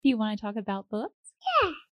Do you want to talk about books?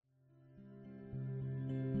 Yeah.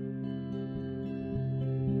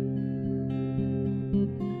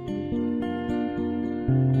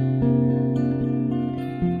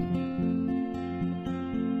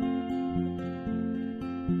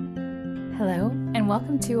 Hello, and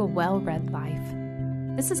welcome to A Well-Read Life.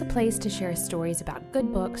 This is a place to share stories about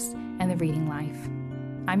good books and the reading life.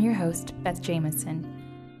 I'm your host, Beth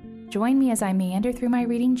Jamison. Join me as I meander through my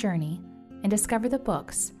reading journey and discover the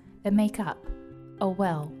books that make up a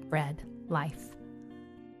well-read life.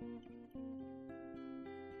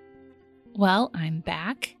 Well, I'm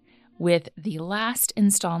back with the last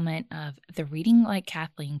installment of the Reading Like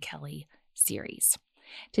Kathleen Kelly series.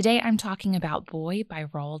 Today I'm talking about Boy by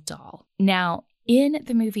Roald Dahl. Now, in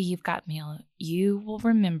the movie You've Got Mail, you will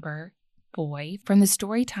remember Boy from the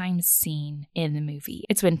story time scene in the movie.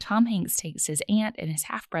 It's when Tom Hanks takes his aunt and his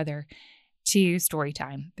half-brother to story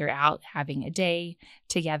time. They're out having a day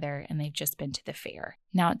together and they've just been to the fair.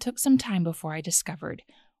 Now, it took some time before I discovered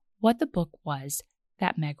what the book was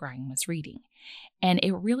that Meg Ryan was reading, and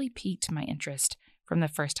it really piqued my interest from the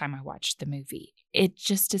first time I watched the movie. It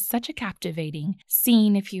just is such a captivating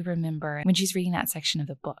scene, if you remember, when she's reading that section of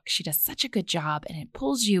the book. She does such a good job, and it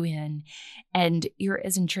pulls you in, and you're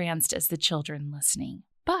as entranced as the children listening.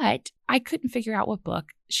 But I couldn't figure out what book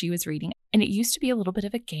she was reading, and it used to be a little bit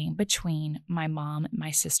of a game between my mom,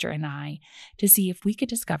 my sister, and I to see if we could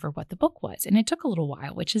discover what the book was. And it took a little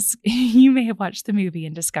while, which is, you may have watched the movie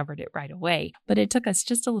and discovered it right away, but it took us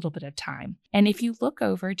just a little bit of time. And if you look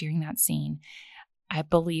over during that scene, I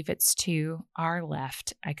believe it's to our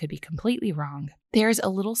left, I could be completely wrong, there's a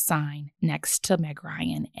little sign next to Meg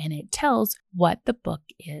Ryan, and it tells what the book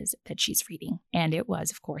is that she's reading. And it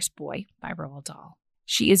was, of course, Boy by Roald Dahl.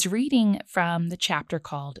 She is reading from the chapter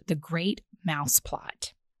called The Great Mouse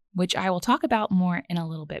Plot, which I will talk about more in a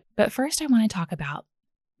little bit. But first, I want to talk about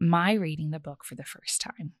my reading the book for the first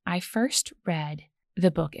time. I first read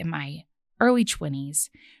the book in my early 20s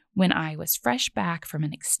when I was fresh back from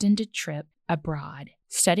an extended trip abroad,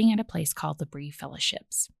 studying at a place called the Bree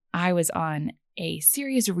Fellowships. I was on a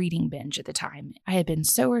serious reading binge at the time. I had been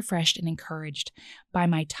so refreshed and encouraged by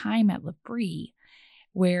my time at Le Bree,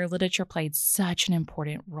 where literature played such an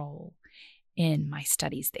important role in my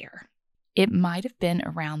studies there. It might have been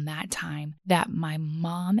around that time that my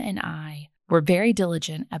mom and I were very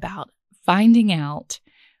diligent about finding out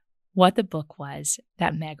what the book was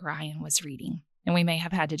that Meg Ryan was reading. And we may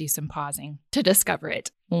have had to do some pausing to discover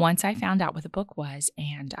it. Once I found out what the book was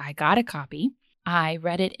and I got a copy, I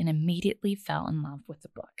read it and immediately fell in love with the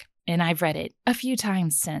book. And I've read it a few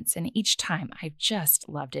times since, and each time I've just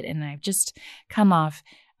loved it. And I've just come off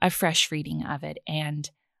a fresh reading of it and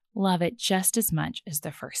love it just as much as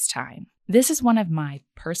the first time. This is one of my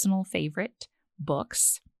personal favorite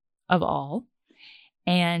books of all,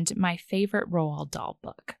 and my favorite Roald Dahl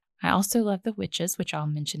book. I also love The Witches, which I'll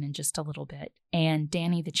mention in just a little bit, and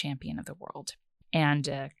Danny the Champion of the World. And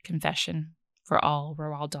a confession for all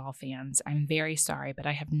Roald Dahl fans, I'm very sorry, but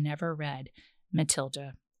I have never read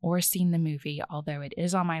Matilda or seen the movie, although it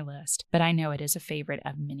is on my list, but I know it is a favorite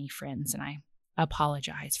of many friends, and I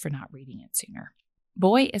apologize for not reading it sooner.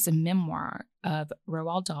 Boy is a memoir of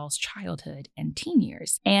Roald Dahl's childhood and teen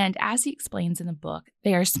years, and as he explains in the book,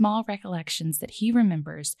 they are small recollections that he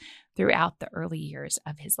remembers throughout the early years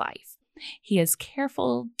of his life. He is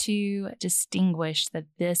careful to distinguish that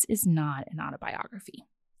this is not an autobiography.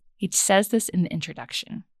 He says this in the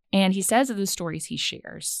introduction, and he says of the stories he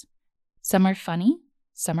shares, some are funny,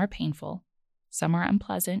 some are painful, some are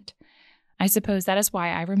unpleasant. I suppose that is why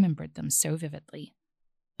I remembered them so vividly.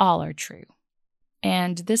 All are true.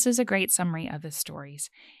 And this is a great summary of the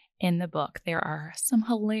stories in the book. There are some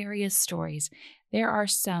hilarious stories. There are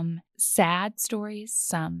some sad stories,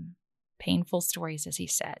 some painful stories, as he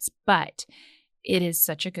says, but it is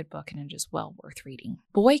such a good book and it is well worth reading.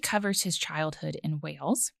 Boy covers his childhood in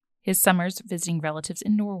Wales, his summers visiting relatives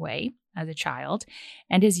in Norway as a child,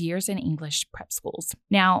 and his years in English prep schools.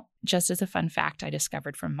 Now, just as a fun fact I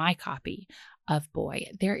discovered from my copy of Boy,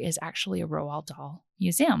 there is actually a Roald Dahl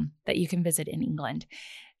museum that you can visit in England.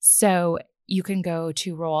 So you can go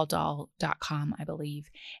to roalddahl.com, I believe,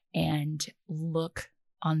 and look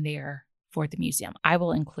on there for the museum. I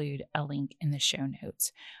will include a link in the show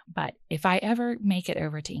notes. But if I ever make it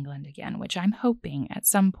over to England again, which I'm hoping at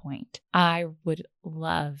some point, I would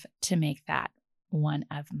love to make that one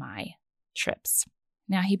of my trips.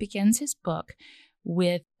 Now, he begins his book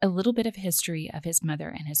with a little bit of history of his mother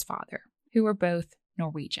and his father, who were both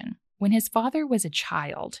Norwegian. When his father was a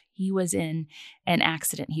child, he was in an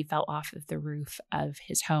accident. He fell off of the roof of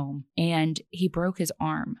his home and he broke his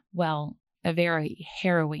arm. Well, a very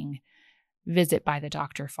harrowing, visit by the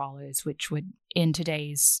doctor follows, which would, in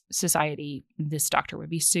today's society, this doctor would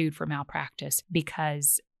be sued for malpractice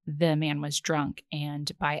because the man was drunk,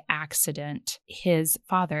 and by accident, his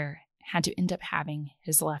father had to end up having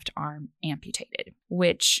his left arm amputated,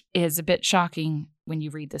 which is a bit shocking when you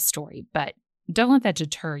read this story, but don't let that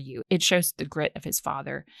deter you. It shows the grit of his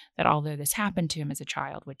father, that although this happened to him as a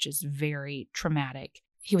child, which is very traumatic,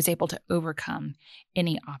 he was able to overcome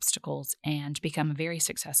any obstacles and become a very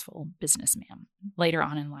successful businessman later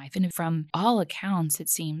on in life. And from all accounts, it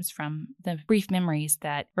seems from the brief memories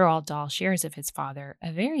that Roald Dahl shares of his father,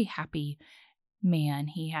 a very happy man.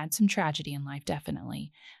 He had some tragedy in life,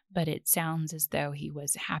 definitely, but it sounds as though he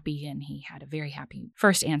was happy and he had a very happy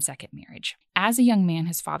first and second marriage. As a young man,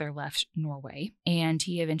 his father left Norway and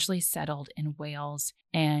he eventually settled in Wales,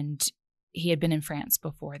 and he had been in France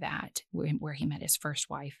before that, where he met his first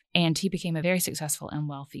wife, and he became a very successful and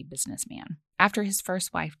wealthy businessman. After his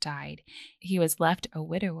first wife died, he was left a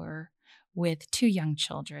widower with 2 young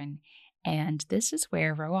children, and this is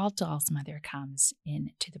where Roald Dahl's mother comes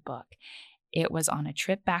into the book. It was on a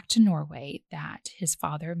trip back to Norway that his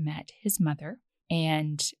father met his mother,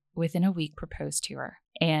 and within a week proposed to her.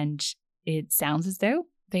 And it sounds as though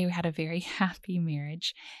they had a very happy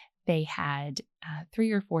marriage. They had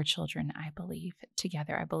 3 or 4 children, I believe,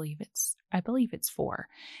 together. I believe it's 4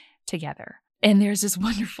 together. And there's this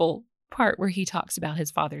wonderful part where he talks about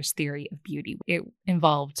his father's theory of beauty. It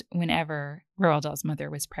involved whenever Roald Dahl's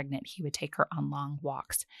mother was pregnant, he would take her on long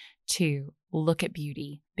walks to look at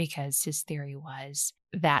beauty, because his theory was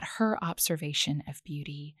that her observation of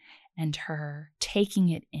beauty and her taking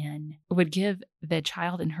it in would give the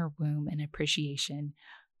child in her womb an appreciation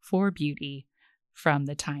for beauty from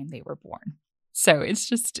the time they were born. So it's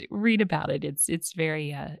just, read about it. It's a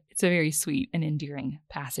very sweet and endearing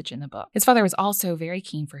passage in the book. His father was also very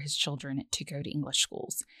keen for his children to go to English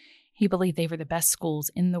schools. He believed they were the best schools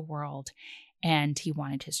in the world, and he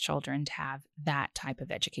wanted his children to have that type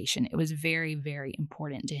of education. It was very, very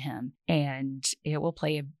important to him, and it will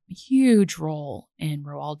play a huge role in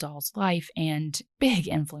Roald Dahl's life and big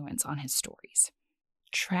influence on his stories.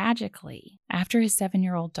 Tragically, after his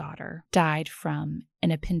 7-year-old daughter died from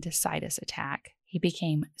an appendicitis attack, he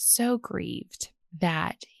became so grieved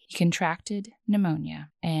that he contracted pneumonia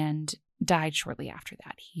and died shortly after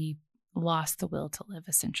that. He lost the will to live,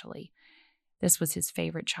 essentially. This was his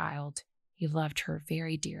favorite child. He loved her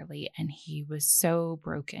very dearly, and he was so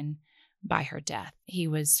broken by her death. He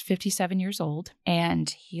was 57 years old, and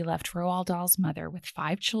he left Roald Dahl's mother with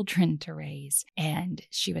 5 children to raise, and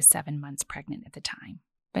she was 7 months pregnant at the time.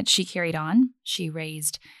 But she carried on. She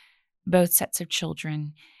raised both sets of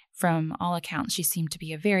children. From all accounts, she seemed to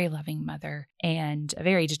be a very loving mother and a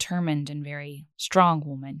very determined and very strong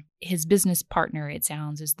woman. His business partner, it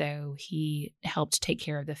sounds as though he helped take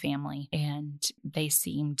care of the family, and they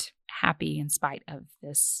seemed happy in spite of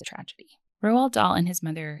this tragedy. Roald Dahl and his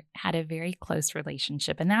mother had a very close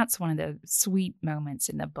relationship, and that's one of the sweet moments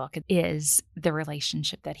in the book, is the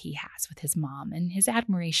relationship that he has with his mom and his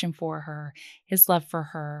admiration for her, his love for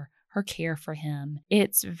her, her care for him.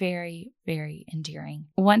 It's very, very endearing.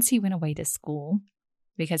 Once he went away to school,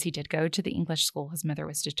 because he did go to the English school, his mother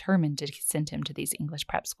was determined to send him to these English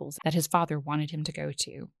prep schools that his father wanted him to go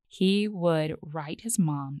to. He would write his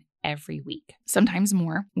mom every week, sometimes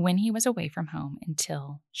more, when he was away from home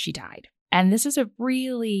until she died. And this is a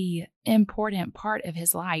really important part of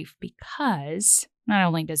his life, because not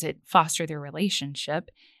only does it foster their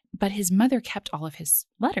relationship, but his mother kept all of his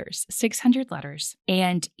letters, 600 letters.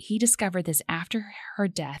 And he discovered this after her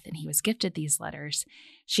death, and he was gifted these letters.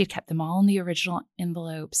 She had kept them all in the original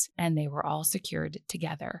envelopes, and they were all secured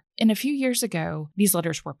together. And a few years ago, these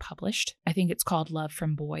letters were published. I think it's called Love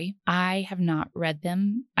from Boy. I have not read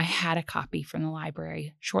them. I had a copy from the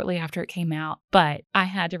library shortly after it came out, but I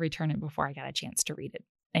had to return it before I got a chance to read it.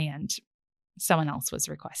 And someone else was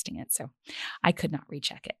requesting it, so I could not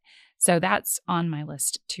recheck it. So that's on my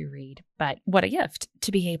list to read. But what a gift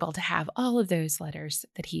to be able to have all of those letters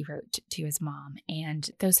that he wrote to his mom, and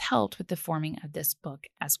those helped with the forming of this book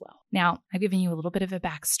as well. Now, I've given you a little bit of a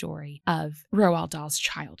backstory of Roald Dahl's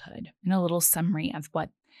childhood and a little summary of what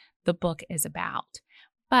the book is about.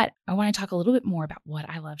 But I want to talk a little bit more about what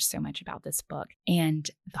I loved so much about this book and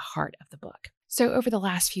the heart of the book. So over the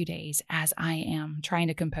last few days, as I am trying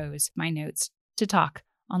to compose my notes to talk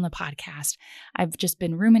on the podcast, I've just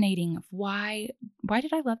been ruminating of why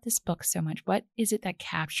did I love this book so much? What is it that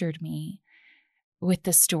captured me with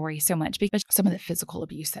the story so much? Because some of the physical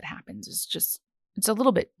abuse that happens is just, it's a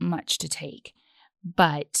little bit much to take.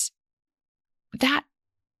 But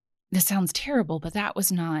this sounds terrible, but that was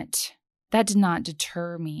not that did not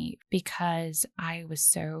deter me because I was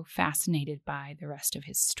so fascinated by the rest of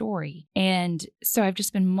his story. And so I've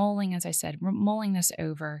just been mulling, as I said, mulling this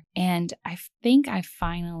over. And I think I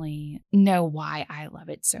finally know why I love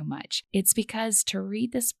it so much. It's because to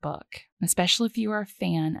read this book, especially if you are a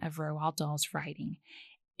fan of Roald Dahl's writing,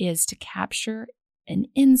 is to capture an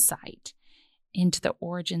insight into the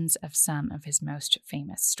origins of some of his most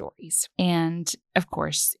famous stories. And of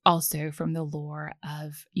course, also from the lore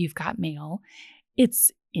of You've Got Mail,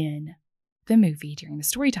 it's in the movie during the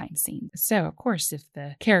storytime scene. So of course, if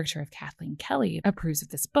the character of Kathleen Kelly approves of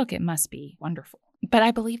this book, it must be wonderful. But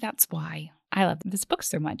I believe that's why I love this book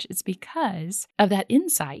so much. It's because of that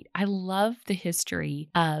insight. I love the history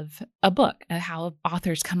of a book, how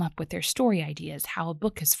authors come up with their story ideas, how a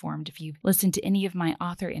book is formed. If you listen to any of my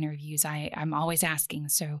author interviews, I'm always asking,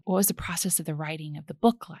 so what was the process of the writing of the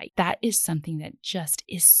book like? That is something that just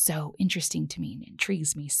is so interesting to me and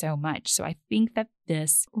intrigues me so much. So I think that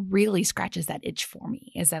this really scratches that itch for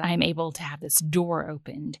me, is that I'm able to have this door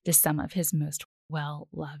opened to some of his most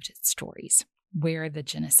well-loved stories, where the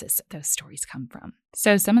genesis of those stories come from.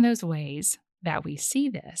 So some of those ways that we see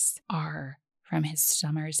this are from his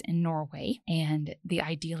summers in Norway and the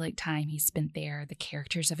idyllic time he spent there, the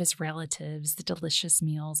characters of his relatives, the delicious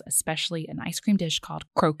meals, especially an ice cream dish called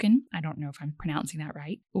Kroken. I don't know if I'm pronouncing that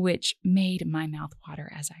right, which made my mouth water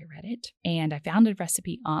as I read it. And I found a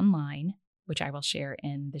recipe online, which I will share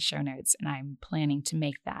in the show notes, and I'm planning to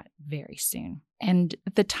make that very soon. And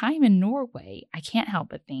the time in Norway, I can't help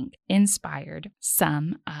but think, inspired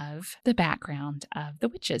some of the background of the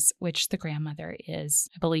witches, which the grandmother is,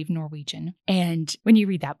 I believe, Norwegian. And when you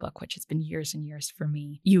read that book, which has been years and years for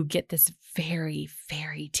me, you get this very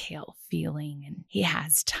fairy tale feeling. And he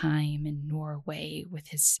has time in Norway with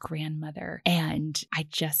his grandmother. And I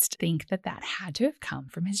just think that that had to have come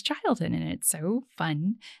from his childhood. And it's so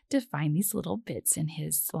fun to find these little bits in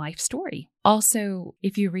his life story. Also,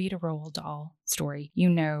 if you read a Roald Dahl story, you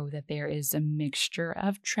know that there is a mixture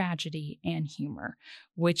of tragedy and humor,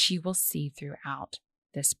 which you will see throughout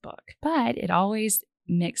this book. But it always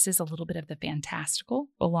mixes a little bit of the fantastical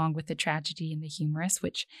along with the tragedy and the humorous,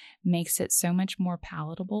 which makes it so much more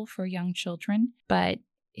palatable for young children. But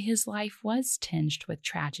his life was tinged with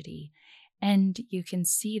tragedy, and you can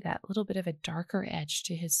see that little bit of a darker edge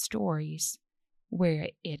to his stories where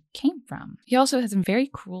it came from. He also has some very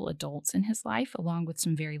cruel adults in his life, along with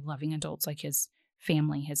some very loving adults like his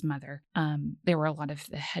family, his mother. There were a lot of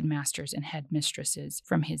the headmasters and headmistresses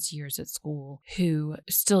from his years at school who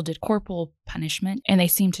still did corporal punishment, and they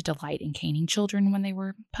seemed to delight in caning children when they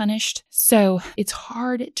were punished. So it's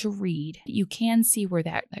hard to read. You can see where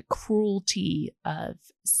that cruelty of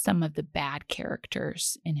some of the bad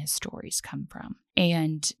characters in his stories come from,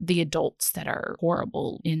 and the adults that are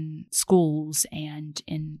horrible in schools and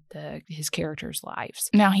in his characters'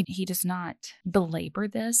 lives. Now, he does not belabor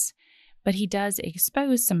this, but he does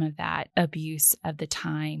expose some of that abuse of the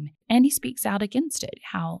time, and he speaks out against it,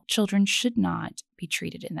 how children should not be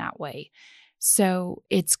treated in that way. So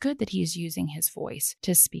it's good that he's using his voice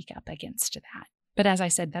to speak up against that. But as I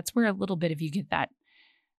said, that's where a little bit of you get that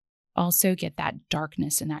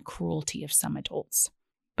darkness and that cruelty of some adults.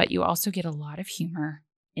 But you also get a lot of humor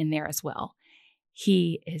in there as well.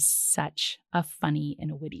 He is such a funny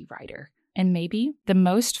and witty writer. And maybe the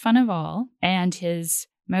most fun of all, and his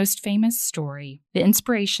most famous story, the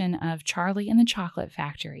inspiration of Charlie and the Chocolate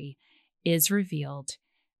Factory, is revealed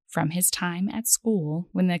from his time at school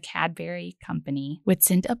when the Cadbury Company would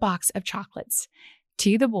send a box of chocolates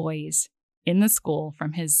to the boys in the school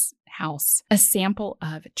from his house, a sample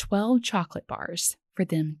of 12 chocolate bars for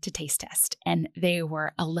them to taste test. And they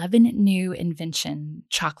were 11 new invention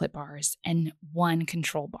chocolate bars and 1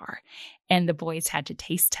 control bar. And the boys had to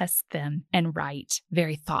taste test them and write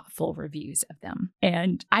very thoughtful reviews of them.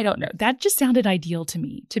 And I don't know, that just sounded ideal to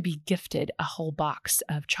me, to be gifted a whole box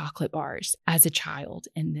of chocolate bars as a child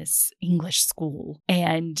in this English school.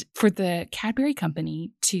 And for the Cadbury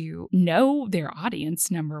Company to know their audience,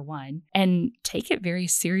 number one, and take it very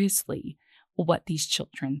seriously what these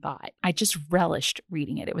children thought. I just relished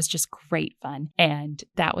reading it. It was just great fun. And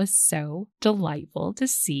that was so delightful to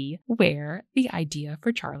see where the idea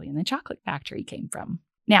for Charlie and the Chocolate Factory came from.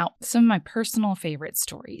 Now, some of my personal favorite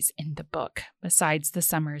stories in the book, besides the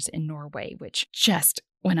summers in Norway, which just,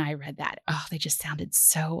 when I read that, they just sounded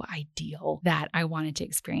so ideal that I wanted to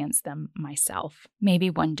experience them myself.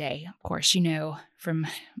 Maybe one day, of course, from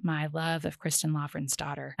my love of Kristen Lavren's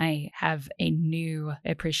daughter, I have a new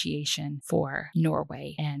appreciation for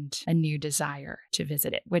Norway and a new desire to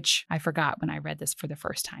visit it, which I forgot when I read this for the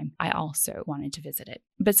first time. I also wanted to visit it.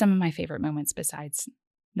 But some of my favorite moments besides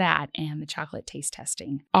That and the chocolate taste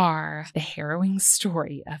testing are the harrowing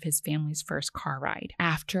story of his family's first car ride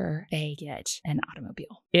after they get an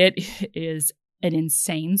automobile. It is an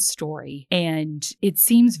insane story, and it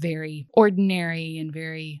seems very ordinary and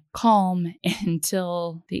very calm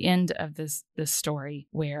until the end of this story,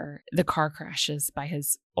 where the car crashes by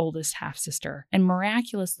his oldest half-sister, and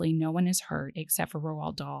miraculously no one is hurt except for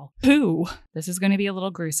Roald Dahl, who, this is going to be a little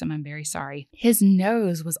gruesome, I'm very sorry, his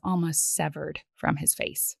nose was almost severed from his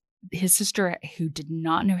face. His sister, who did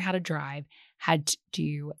not know how to drive, had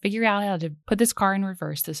to figure out how to put this car in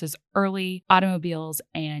reverse. This is early automobiles,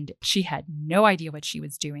 and she had no idea what she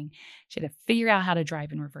was doing. She had to figure out how to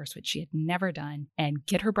drive in reverse, which she had never done, and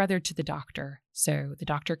get her brother to the doctor so the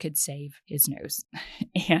doctor could save his nose.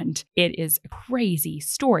 And it is a crazy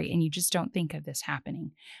story, and you just don't think of this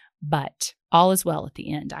happening. But all is well at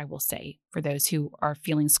the end, I will say, for those who are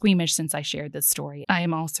feeling squeamish since I shared this story. I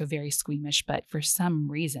am also very squeamish, but for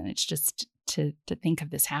some reason, it's just to think of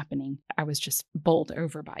this happening, I was just bowled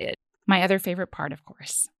over by it. My other favorite part, of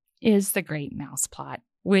course, is the Great Mouse Plot,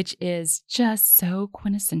 which is just so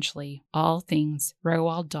quintessentially all things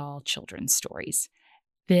Roald Dahl children's stories.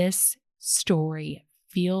 This story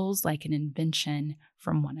feels like an invention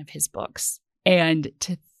from one of his books. And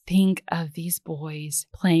to think of these boys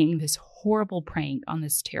playing this horrible prank on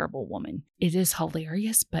this terrible woman, it is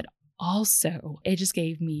hilarious, but also it just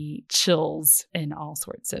gave me chills and all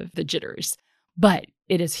sorts of the jitters. But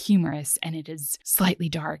it is humorous, and it is slightly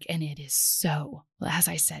dark, and it is so, as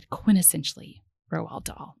I said, quintessentially Roald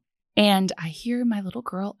Dahl. And I hear my little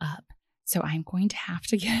girl up, so I'm going to have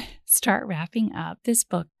to start wrapping up. This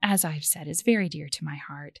book, as I've said, is very dear to my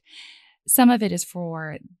heart. Some of it is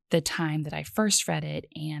for the time that I first read it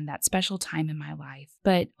and that special time in my life,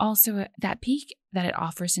 but also that peek that it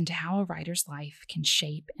offers into how a writer's life can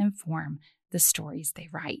shape and form the stories they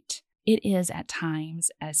write. It is at times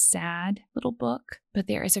a sad little book, but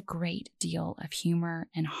there is a great deal of humor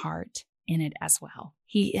and heart in it as well.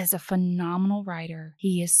 He is a phenomenal writer.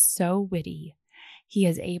 He is so witty. He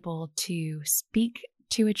is able to speak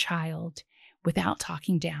to a child without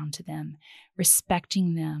talking down to them,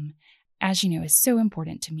 respecting them, as you know, is so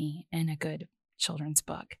important to me in a good children's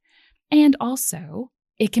book. And also,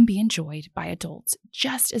 it can be enjoyed by adults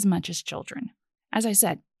just as much as children. As I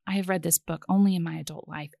said, I have read this book only in my adult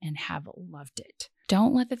life and have loved it.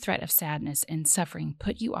 Don't let the threat of sadness and suffering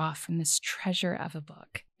put you off from this treasure of a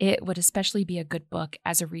book. It would especially be a good book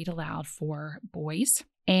as a read aloud for boys.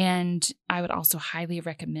 And I would also highly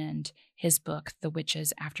recommend his book, The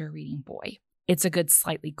Witches After Reading Boy. It's a good,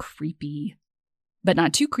 slightly creepy, but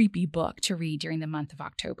not too creepy book to read during the month of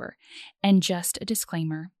October. And just a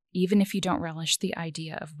disclaimer, even if you don't relish the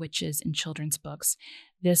idea of witches in children's books,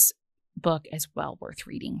 this book is well worth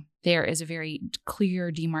reading. There is a very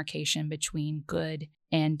clear demarcation between good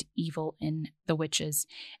and evil in The Witches,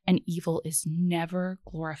 and evil is never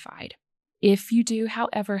glorified. If you do,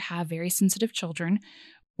 however, have very sensitive children,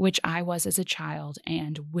 which I was as a child,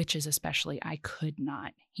 and witches especially, I could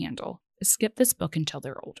not handle, skip this book until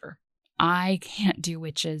they're older. I can't do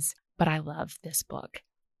witches, but I love this book,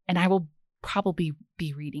 and I will probably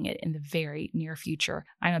be reading it in the very near future.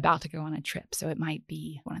 I'm about to go on a trip, so it might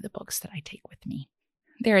be one of the books that I take with me.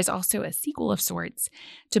 There is also a sequel of sorts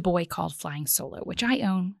to Boy called Flying Solo, which I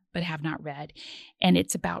own but have not read, and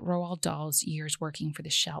it's about Roald Dahl's years working for the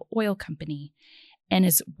Shell Oil Company and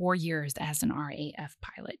his war years as an RAF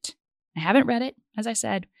pilot. I haven't read it, as I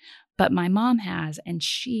said, but my mom has, and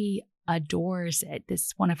she adores it. This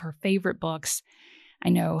is one of her favorite books. I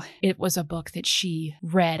know it was a book that she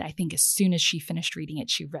read, I think as soon as she finished reading it,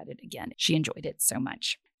 she read it again. She enjoyed it so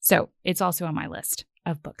much. So it's also on my list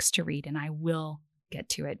of books to read, and I will get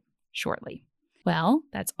to it shortly. Well,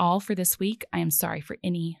 that's all for this week. I am sorry for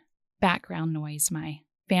any background noise. My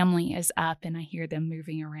family is up and I hear them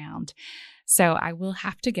moving around. So I will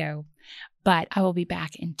have to go, but I will be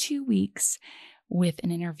back in 2 weeks with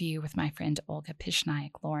an interview with my friend Olga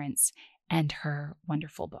Pishnaik-Lawrence and her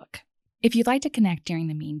wonderful book. If you'd like to connect during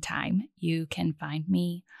the meantime, you can find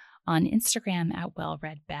me on Instagram at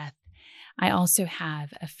WellReadBeth. I also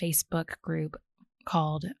have a Facebook group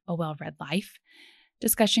called A Well-Read Life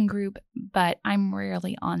discussion group, but I'm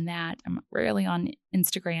rarely on that. I'm rarely on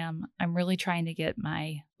Instagram. I'm really trying to get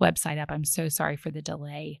my website up. I'm so sorry for the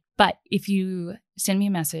delay. But if you send me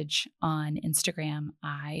a message on Instagram,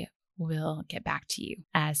 I will get back to you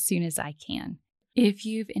as soon as I can. If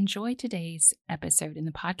you've enjoyed today's episode and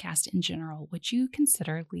the podcast in general, would you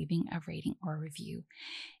consider leaving a rating or review?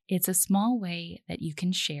 It's a small way that you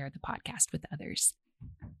can share the podcast with others.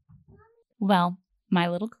 Well, my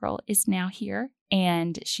little girl is now here,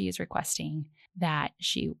 and she is requesting that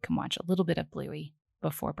she can watch a little bit of Bluey.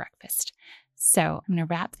 before breakfast. So I'm going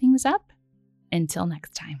to wrap things up. Until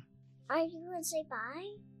next time. Are you going to say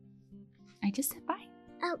bye? I just said bye.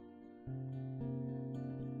 Oh.